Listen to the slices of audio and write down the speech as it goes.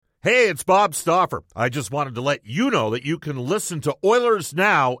Hey, it's Bob Stauffer. I just wanted to let you know that you can listen to Oilers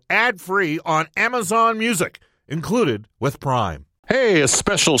Now ad-free on Amazon Music, included with Prime. Hey, a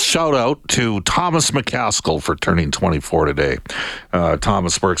special shout out to Thomas McCaskill for turning 24 today.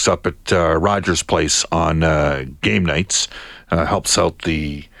 Thomas works up at Rogers Place on game nights, helps out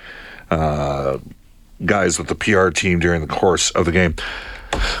the guys with the PR team during the course of the game.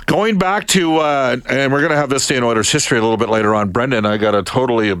 Going back to, and we're going to have this day in Oilers history a little bit later on, Brendan, I got a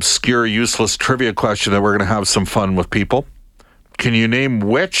totally obscure, useless trivia question that we're going to have some fun with people. Can you name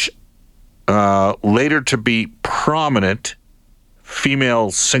which later to be prominent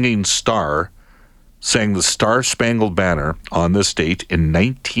female singing star sang the Star Spangled Banner on this date in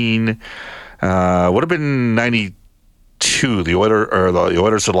would have been 92. The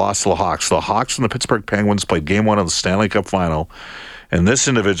Oilers had lost to the Hawks. The Hawks and the Pittsburgh Penguins played Game 1 of the Stanley Cup Final. And this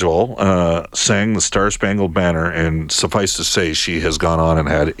individual sang the Star Spangled Banner, and suffice to say, she has gone on and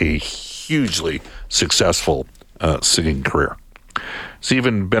had a hugely successful singing career. She's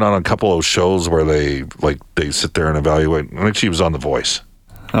even been on a couple of shows where they sit there and evaluate. I think she was on The Voice.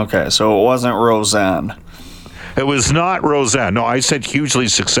 Okay, so it wasn't Roseanne. It was not Roseanne. No, I said hugely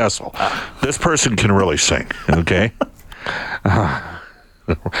successful. This person can really sing, okay?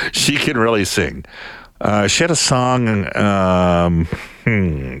 She can really sing. She had a song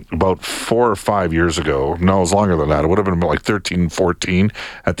about 4 or 5 years ago. No, it was longer than that. It would have been about like 13, 14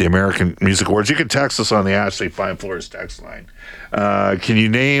 at the American Music Awards. You can text us on the Ashley Fine Floors text line. Can you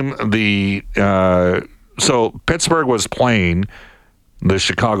name the... so Pittsburgh was playing the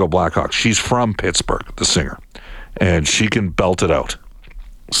Chicago Blackhawks. She's from Pittsburgh, the singer. And she can belt it out.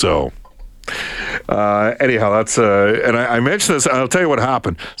 So... anyhow, that's... and I mentioned this. I'll tell you what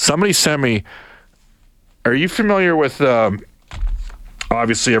happened. Somebody sent me... Are you familiar with,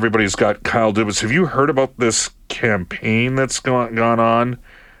 obviously everybody's got Kyle Dubas. Have you heard about this campaign that's gone on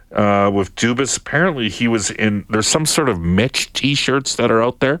with Dubas? Apparently he was there's some sort of Mitch t-shirts that are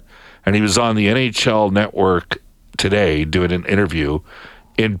out there, and he was on the NHL network today doing an interview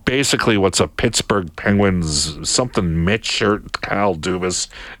in basically what's a Pittsburgh Penguins something Mitch shirt, Kyle Dubas,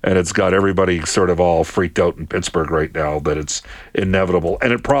 and it's got everybody sort of all freaked out in Pittsburgh right now that it's inevitable,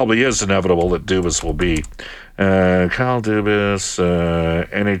 and it probably is inevitable that Dubas will be. Kyle Dubas,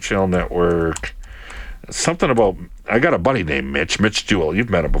 NHL Network, something about, I got a buddy named Mitch Jewell, you've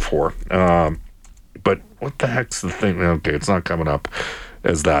met him before, but what the heck's the thing? Okay, it's not coming up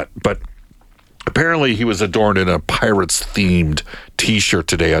as that, but apparently he was adorned in a Pirates-themed T-shirt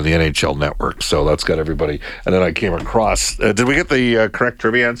today on the NHL Network, so that's got everybody. And then I came across... did we get the correct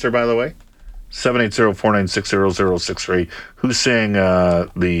trivia answer, by the way? 780-496-0063. Who sang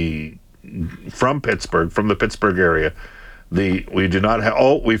from Pittsburgh, from the Pittsburgh area? We do not have...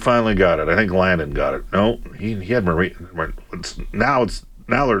 Oh, we finally got it. I think Landon got it. No, he had Marie... Now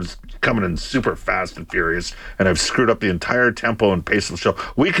there's coming in super fast and furious, and I've screwed up the entire tempo and pace of the show.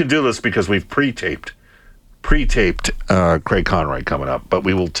 We can do this because we've pre-taped Craig Conroy coming up, but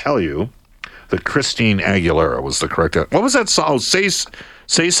we will tell you that Christine Aguilera was the correct... What was that song? Say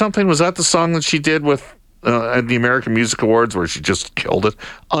Something? Was that the song that she did with at the American Music Awards where she just killed it?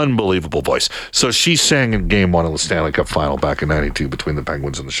 Unbelievable voice. So she sang in Game 1 of the Stanley Cup Final back in 92 between the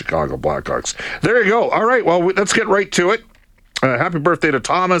Penguins and the Chicago Blackhawks. There you go. All right, well, let's get right to it. Happy birthday to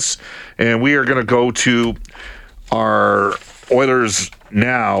Thomas, and we are going to go to our Oilers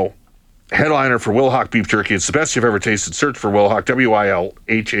Now headliner for Wilhauk Beef Jerky. It's the best you've ever tasted. Search for Wilhauk,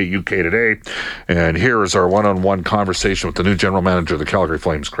 Wilhauk today. And here is our one-on-one conversation with the new general manager of the Calgary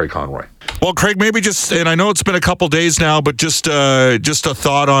Flames, Craig Conroy. Well, Craig, maybe just, and I know it's been a couple days now, but just a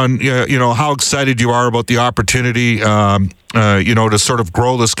thought on, how excited you are about the opportunity, to sort of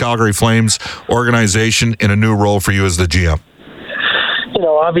grow this Calgary Flames organization in a new role for you as the GM.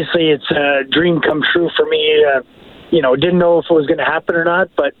 Obviously it's a dream come true for me. Didn't know if it was going to happen or not,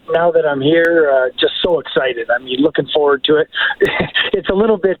 but now that I'm here, just so excited. I mean, looking forward to it. It's a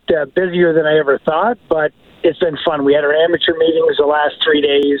little bit busier than I ever thought, but it's been fun. We had our amateur meetings the last 3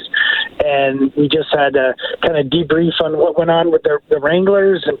 days, and we just had a kind of debrief on what went on with the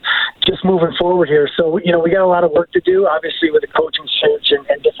Wranglers and just moving forward here. So, we got a lot of work to do, obviously, with the coaching search and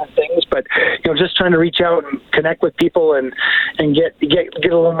different things, but, just trying to reach out and connect with people and get a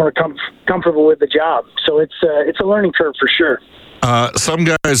little more comfortable with the job. So it's a learning curve for sure. Some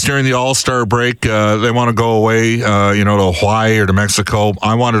guys during the All-Star break, they want to go away, to Hawaii or to Mexico.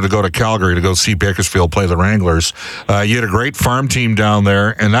 I wanted to go to Calgary to go see Bakersfield play the Wranglers. You had a great farm team down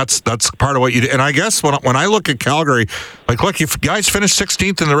there, and that's part of what you did. And I guess when I look at Calgary, look, you guys finished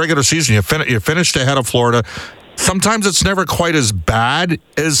 16th in the regular season. You finished ahead of Florida. sometimes it's never quite as bad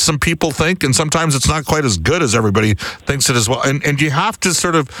as some people think, and sometimes it's not quite as good as everybody thinks it is. Well, and you have to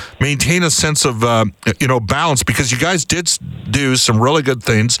sort of maintain a sense of balance, because you guys did do some really good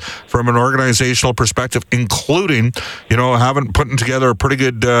things from an organizational perspective, including putting together a pretty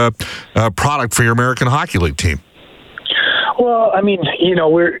good product for your American Hockey League team. Well, I mean,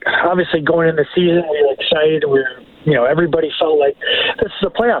 we're obviously going in the season. We were excited. Everybody felt like this is a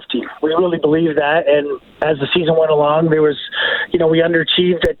playoff team. We really believe that. And as the season went along, there was, we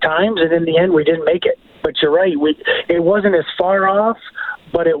underachieved at times, and in the end, we didn't make it. But you're right. It wasn't as far off,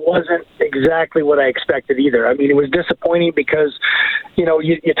 but it wasn't exactly what I expected either. I mean, it was disappointing because,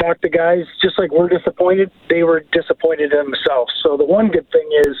 you talk to guys, just like we're disappointed, they were disappointed in themselves. So the one good thing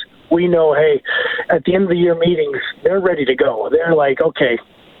is we know, hey, at the end of the year meetings, they're ready to go. They're like, okay,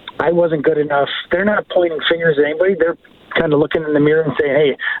 I wasn't good enough. They're not pointing fingers at anybody. They're kind of looking in the mirror and saying,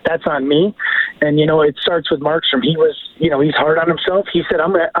 hey, that's on me. And, it starts with Markstrom. He was, he's hard on himself. He said,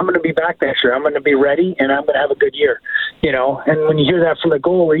 I'm going to be back next year. I'm going to be ready, and I'm going to have a good year, And when you hear that from the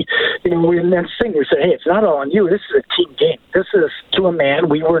goalie, we're in that thing. We say, hey, it's not all on you. This is a team game. This is, to a man,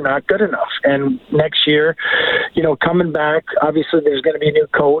 we were not good enough. And next year, coming back, obviously there's going to be a new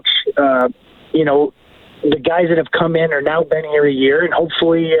coach. The guys that have come in are now been here a year, and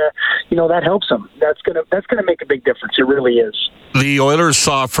hopefully, that helps them. That's gonna make a big difference. It really is. The Oilers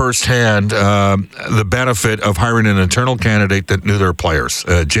saw firsthand the benefit of hiring an internal candidate that knew their players.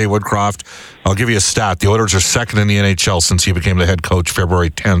 Jay Woodcroft, I'll give you a stat. The Oilers are second in the NHL since he became the head coach February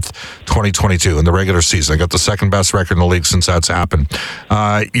 10th, 2022, in the regular season. They got the second best record in the league since that's happened.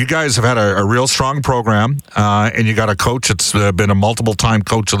 You guys have had a real strong program, and you got a coach that's been a multiple-time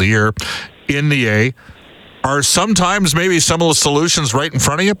coach of the year in the A. Are sometimes maybe some of the solutions right in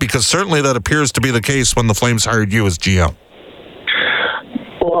front of you? Because certainly that appears to be the case when the Flames hired you as GM.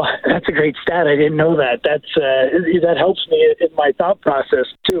 Well, that's a great stat. I didn't know that. That helps me in my thought process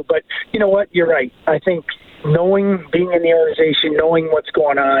too. But you know what? You're right. I think being in the organization, knowing what's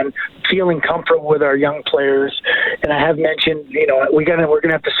going on, feeling comfortable with our young players, and I have mentioned, we're gonna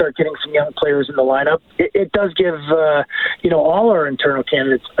have to start getting some young players in the lineup. It does give all our internal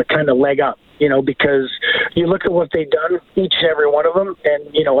candidates a kind of leg up. Because you look at what they've done, each and every one of them,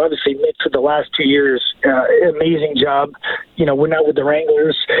 and, obviously Mitch for the last 2 years, amazing job. We're not with the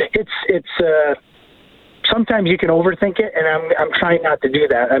Wranglers. It's sometimes you can overthink it, and I'm trying not to do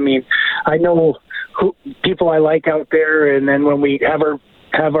that. I mean, I know people I like out there, and then when we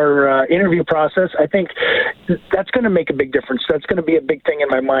have our interview process, I think that's going to make a big difference. That's going to be a big thing in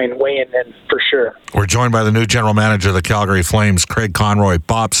my mind, weighing in for sure. We're joined by the new general manager of the Calgary Flames, Craig Conroy.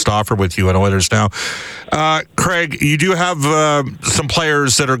 Bob Stauffer with you at Oilers Now. Craig, you do have some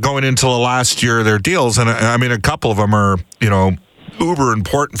players that are going into the last year of their deals, and I mean, a couple of them are, uber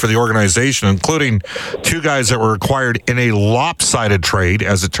important for the organization, including two guys that were acquired in a lopsided trade,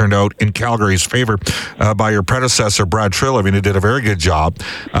 as it turned out, in Calgary's favor by your predecessor, Brad Treliving, who did a very good job.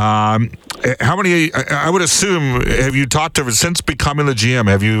 How many, I would assume, have you talked to, since becoming the GM,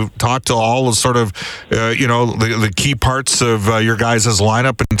 have you talked to all the sort of, the key parts of your guys'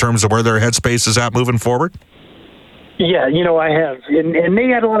 lineup in terms of where their headspace is at moving forward? Yeah, I have. And they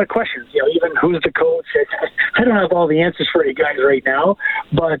had a lot of questions, even who's the coach. I don't have all the answers for you guys right now,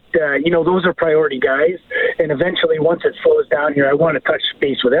 but, those are priority guys. And eventually, once it slows down here, I want to touch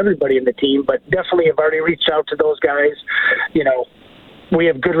base with everybody in the team, but definitely have already reached out to those guys. We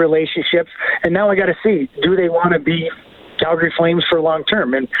have good relationships. And now I got to see, do they want to be Calgary Flames for long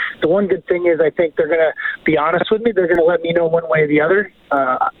term? And the one good thing is I think they're going to be honest with me. They're going to let me know one way or the other.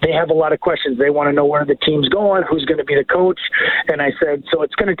 They have a lot of questions. They want to know where the team's going, who's going to be the coach. And I said, so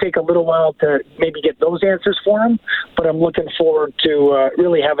it's going to take a little while to maybe get those answers for them, but I'm looking forward to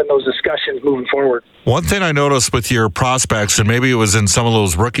really having those discussions moving forward. One thing I noticed with your prospects, and maybe it was in some of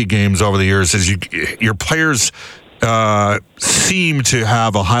those rookie games over the years, is your players seem to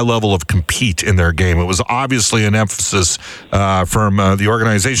have a high level of compete in their game. It was obviously an emphasis from the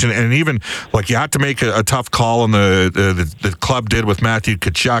organization, and even like you had to make a tough call, and the club did with Matthew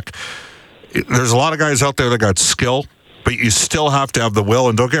Tkachuk. There's a lot of guys out there that got skill, but you still have to have the will.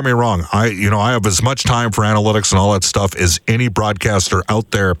 And don't get me wrong, I have as much time for analytics and all that stuff as any broadcaster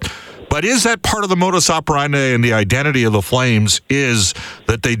out there. But is that part of the modus operandi and the identity of the Flames, is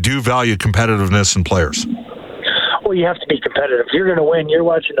that they do value competitiveness in players? Well, you have to be competitive. If you're going to win, you're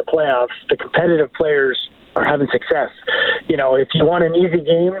watching the playoffs. The competitive players are having success. If you want an easy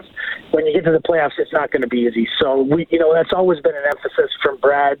game, when you get to the playoffs, it's not going to be easy. So that's always been an emphasis from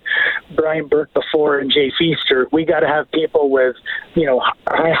Brian Burke before, and Jay Feaster. We got to have people with,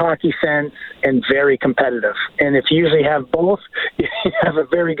 high hockey sense, and very competitive. And if you usually have both, you have a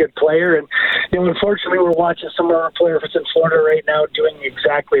very good player. And unfortunately, we're watching some of our players in Florida right now doing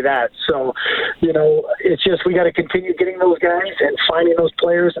exactly that. So, it's just we got to continue getting those guys and finding those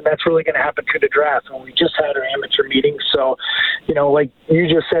players, and that's really going to happen through the draft. And we just had our amateur meeting, so like you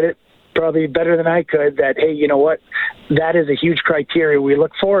just said it probably better than I could, that, hey, you know what, that is a huge criteria we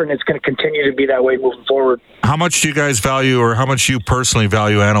look for, and it's going to continue to be that way moving forward. How much do you guys value, or how much you personally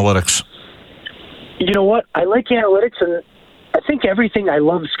value analytics? You know what? I like analytics, and I think everything. I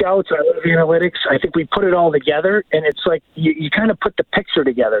love scouts. I love analytics. I think we put it all together, and it's like you kind of put the picture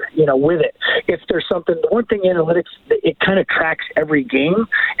together, with it. If there's something, the one thing analytics, it kind of tracks every game,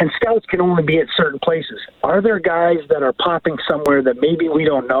 and scouts can only be at certain places. Are there guys that are popping somewhere that maybe we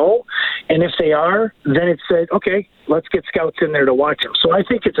don't know? And if they are, then it said, okay, let's get scouts in there to watch them. So I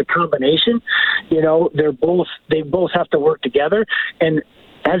think it's a combination. They both have to work together, and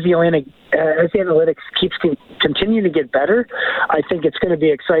as the analytics keeps continuing to get better, I think it's going to be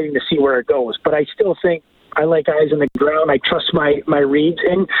exciting to see where it goes. But I still think I like eyes on the ground. I trust my reads.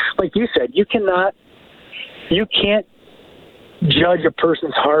 And like you said, you can't judge a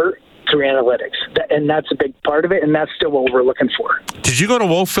person's heart through analytics. And that's a big part of it, and that's still what we're looking for. Did you go to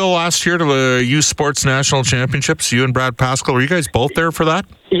Wolfville last year to the Youth Sports National Championships? You and Brad Pascal, were you guys both there for that?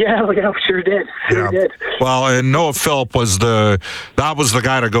 Yeah, sure did. Did. Well, and Noah Philp was the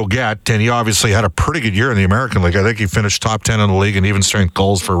guy to go get, and he obviously had a pretty good year in the American League. I think he finished top 10 in the league in even strength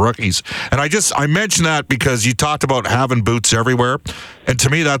goals for rookies. And I mentioned that because you talked about having boots everywhere, and to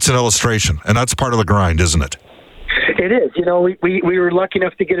me that's an illustration, and that's part of the grind, isn't it? It is. We were lucky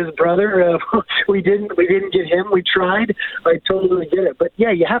enough to get his brother. We didn't get him. We tried. I totally get it. But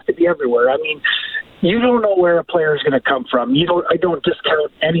yeah, you have to be everywhere. I mean, you don't know where a player is going to come from. I don't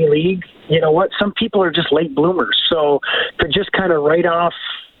discount any league. You know what? Some people are just late bloomers. So to just kind of write off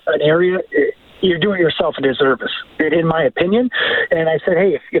an area, you're doing yourself a disservice, in my opinion. And I said,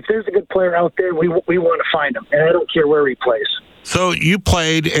 hey, if there's a good player out there, we want to find him, and I don't care where he plays. So you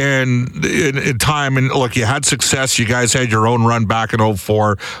played in time, and look, you had success. You guys had your own run back in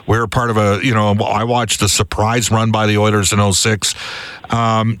 2004. We were part of I watched a surprise run by the Oilers in 2006.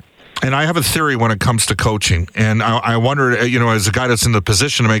 And I have a theory when it comes to coaching, and I wonder, as a guy that's in the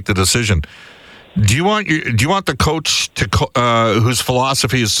position to make the decision, do you want the coach whose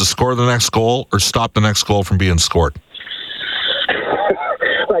philosophy is to score the next goal or stop the next goal from being scored?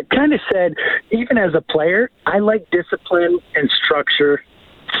 I kind of said, even as a player, I like discipline and structure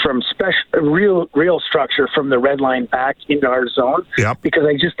from real structure from the red line back into our zone. Yep. Because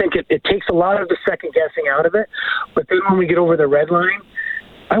I just think it takes a lot of the second guessing out of it. But then when we get over the red line,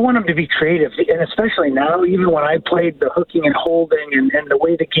 I want them to be creative, and especially now, even when I played the hooking and holding and the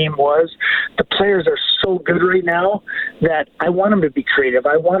way the game was, the players are so good right now that I want them to be creative.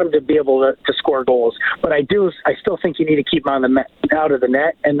 I want them to be able to score goals. But I still think you need to keep them out of the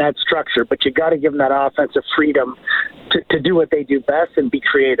net, and that's structure. But you got to give them that offensive freedom to do what they do best and be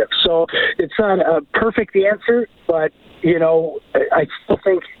creative. So it's not a perfect answer, but I still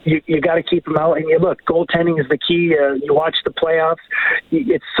think you got to keep them out. And goaltending is the key. You watch the playoffs.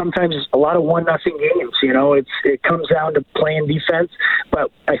 It's sometimes a lot of 1-0 games. It comes down to playing defense.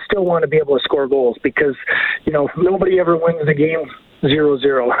 But I still want to be able to score goals because nobody ever wins the game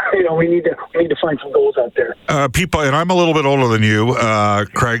 0-0. We need to find some goals out there. People, and I'm a little bit older than you,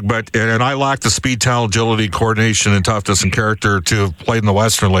 Craig, and I lack the speed, talent, agility, coordination, and toughness and character to have played in the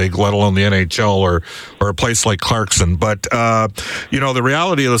Western League, let alone the NHL or a place like Clarkson. But the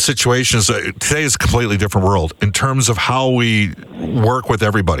reality of the situation is that today is a completely different world in terms of how we work with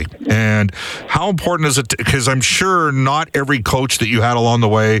everybody. And how important is it? Because I'm sure not every coach that you had along the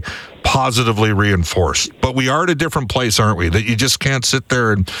way positively reinforced, but we are at a different place, aren't we? That you just can't sit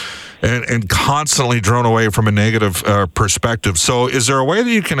there and constantly drone away from a negative perspective. So is there a way that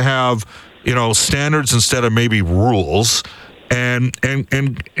you can have standards instead of maybe rules, and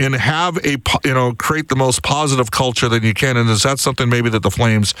have create the most positive culture that you can? And is that something maybe that the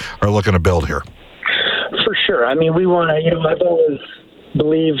Flames are looking to build here? For sure. I mean, we want to. I've always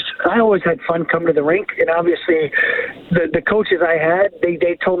believed. I always had fun coming to the rink, and obviously, the coaches I had,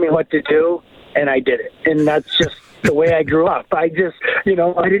 they told me what to do, and I did it, and that's just the way I grew up. I just,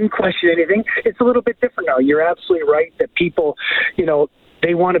 I didn't question anything. It's a little bit different now. You're absolutely right that people,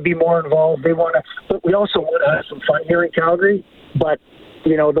 they want to be more involved. But we also want to have some fun here in Calgary. But,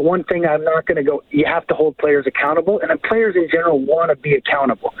 the one thing I'm not going to go, you have to hold players accountable. And the players in general want to be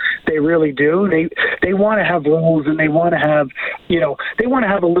accountable. They really do. They want to have rules, and they want to have, they want to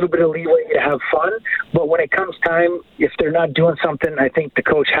have a little bit of leeway to have fun. But when it comes time, if they're not doing something, I think the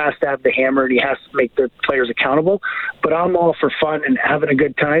coach has to have the hammer and he has to make the players accountable. But I'm all for fun and having a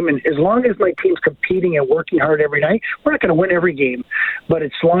good time. And as long as my team's competing and working hard every night, we're not going to win every game. But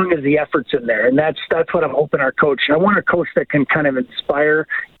as long as the effort's in there, and that's what I'm hoping our coach. I want a coach that can kind of inspire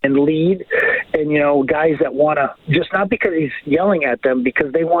and lead, and guys that want to, just not because he's yelling at them,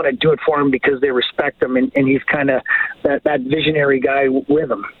 because they want to do it for him because they respect him, and he's kind of that visionary guy with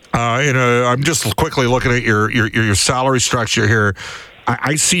him. I'm just quickly looking at your salary structure here.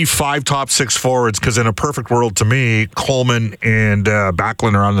 I see 5 top 6 forwards, because in a perfect world to me, Coleman and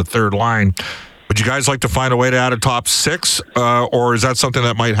Backlund are on the third line. Would you guys like to find a way to add a top 6, or is that something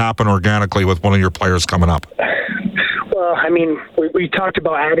that might happen organically with one of your players coming up? Well, I mean, we talked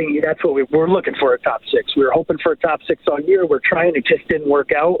about adding. That's what we're looking for, a top 6. We were hoping for a top 6 all year. We're trying. It just didn't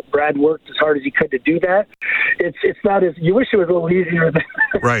work out. Brad worked as hard as he could to do that. It's not as, you wish it was a little easier than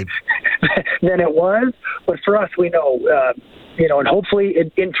right than it was. But for us, we know. And hopefully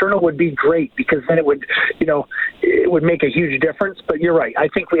internal would be great, because then it would make a huge difference. But you're right. I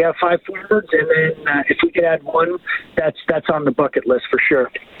think we have 5 forwards, and then if we could add 1, that's on the bucket list for sure.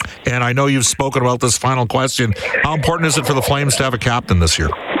 And I know you've spoken about this final question. How important is it for the Flames to have a captain this year?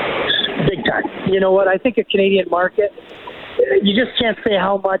 Big time. You know what? I think a Canadian market, you just can't say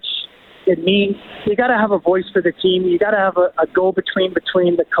how much it means. You got to have a voice for the team. You got to have a go-between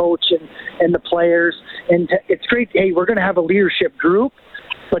between the coach and the players. And it's great. Hey, we're going to have a leadership group,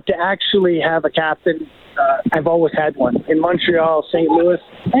 but to actually have a captain, I've always had one in Montreal, St. Louis.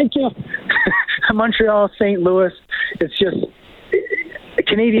 Thank you. Montreal, St. Louis. It's just a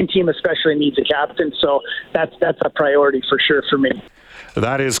Canadian team especially needs a captain, so that's a priority for sure for me.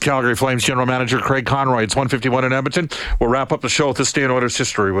 That is Calgary Flames General Manager Craig Conroy. It's 1:51 in Edmonton. We'll wrap up the show with this day in Oilers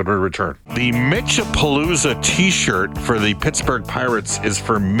history when we return. The Mitchapalooza t-shirt for the Pittsburgh Pirates is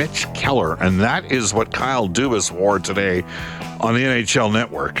for Mitch Keller, and that is what Kyle Dubas wore today on the NHL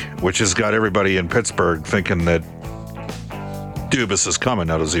Network, which has got everybody in Pittsburgh thinking that Dubas is coming.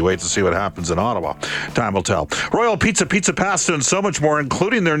 Now, does he wait to see what happens in Ottawa? Time will tell. Royal Pizza, pizza pasta, and so much more,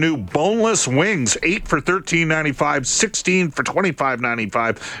 including their new boneless wings. 8 for $13.95, 16 for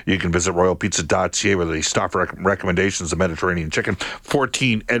 $25.95. You can visit royalpizza.ca where they stock recommendations of Mediterranean chicken.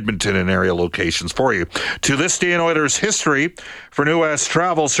 14 Edmonton and area locations for you. To this day in Oilers history, for New West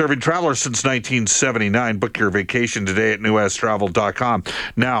Travel, serving travelers since 1979. Book your vacation today at newwesttravel.com.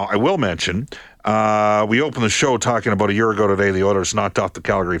 Now, I will mention, we opened the show talking about a year ago today, the Oilers knocked off the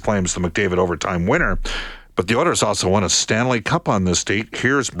Calgary Flames, the McDavid overtime winner. But the Oilers also won a Stanley Cup on this date.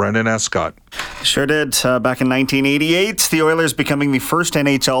 Here's Brendan Escott. Sure did. Back in 1988, the Oilers becoming the first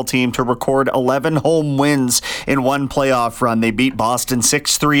NHL team to record 11 home wins in one playoff run. They beat Boston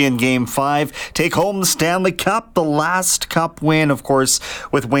 6-3 in Game 5. Take home the Stanley Cup, the last Cup win, of course,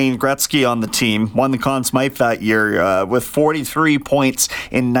 with Wayne Gretzky on the team. Won the Conn Smythe that year with 43 points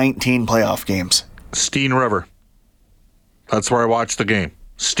in 19 playoff games. Steen River. That's where I watched the game.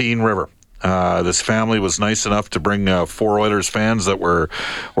 Steen River. This family was nice enough to bring 4 Oilers fans that were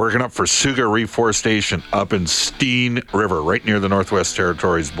working up for Suga Reforestation up in Steen River, right near the Northwest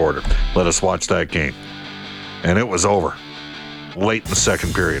Territories border. Let us watch that game. And it was over late in the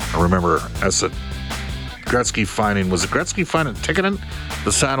second period. I remember Gretzky finding Tikkanen,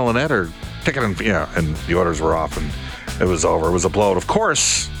 the saddle and net, or Tikkanen, yeah, and the Oilers were off, and it was over. It was a blowout. Of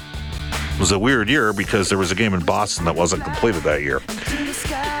course, it was a weird year because there was a game in Boston that wasn't completed that year.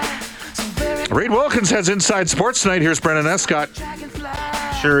 Reed Wilkins has Inside Sports tonight. Here's Brendan Escott.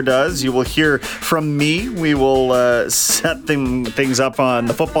 Sure does. You will hear from me. We will set things up on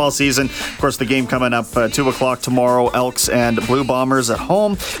the football season. Of course, the game coming up 2 o'clock tomorrow, Elks and Blue Bombers at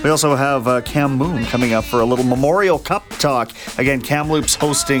home. We also have Cam Moon coming up for a little Memorial Cup talk. Again, Kamloops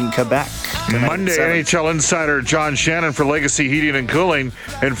hosting Quebec. Monday, NHL insider John Shannon for Legacy Heating and Cooling,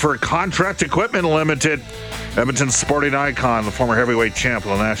 and for Contract Equipment Limited, Edmonton's sporting icon, the former heavyweight champ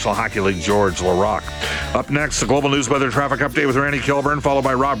of the National Hockey League, George Laraque. Up next, the Global News Weather Traffic Update with Randy Kilburn, followed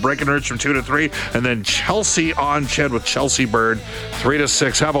by Rob Breckenridge from 2 to 3, and then Chelsea on Ched with Chelsea Bird, 3 to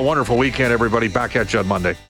 6. Have a wonderful weekend, everybody. Back at you on Monday.